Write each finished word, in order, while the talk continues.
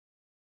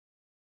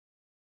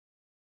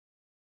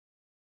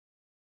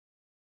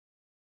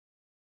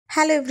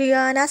Hello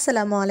everyone,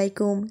 Assalamu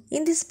alaikum.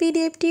 In this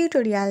PDF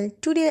tutorial,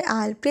 today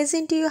I'll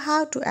present you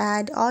how to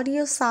add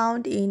audio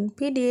sound in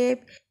PDF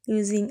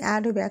using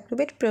Adobe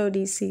Acrobat Pro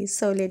DC.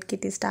 So let's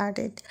get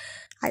started.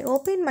 I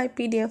open my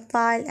PDF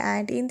file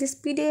and in this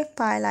PDF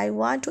file I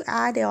want to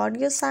add an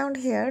audio sound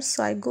here.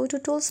 So I go to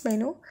Tools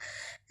menu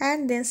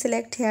and then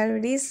select here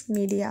Release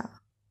Media.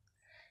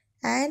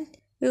 And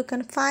you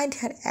can find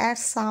here Add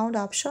Sound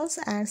options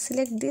and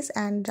select this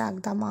and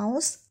drag the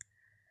mouse.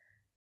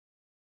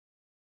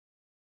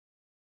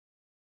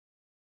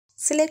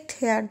 Select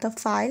here the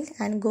file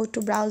and go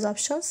to browse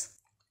options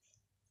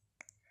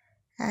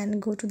and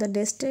go to the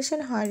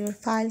destination where your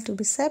file to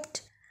be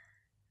saved.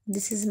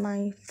 This is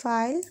my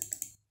file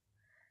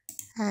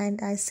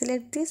and I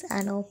select this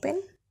and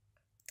open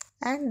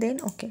and then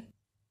OK.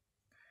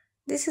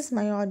 This is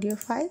my audio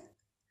file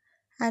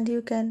and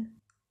you can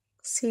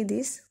see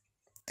this.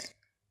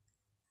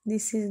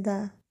 This is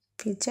the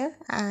picture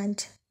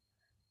and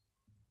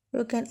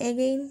you can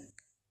again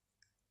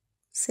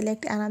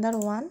select another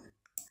one.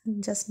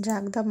 Just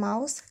drag the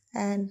mouse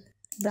and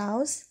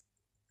browse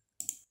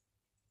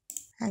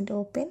and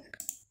open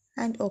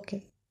and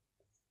OK.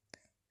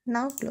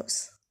 Now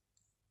close.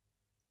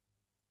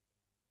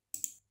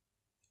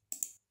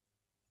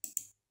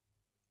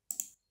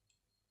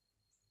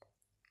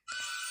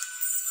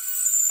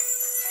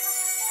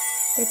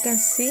 You can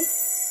see.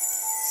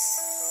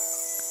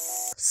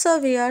 So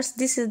viewers,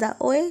 this is the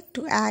way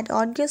to add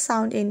audio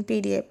sound in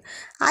PDF.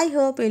 I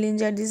hope you'll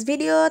enjoy this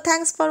video.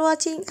 Thanks for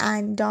watching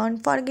and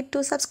don't forget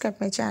to subscribe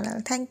my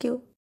channel. Thank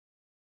you.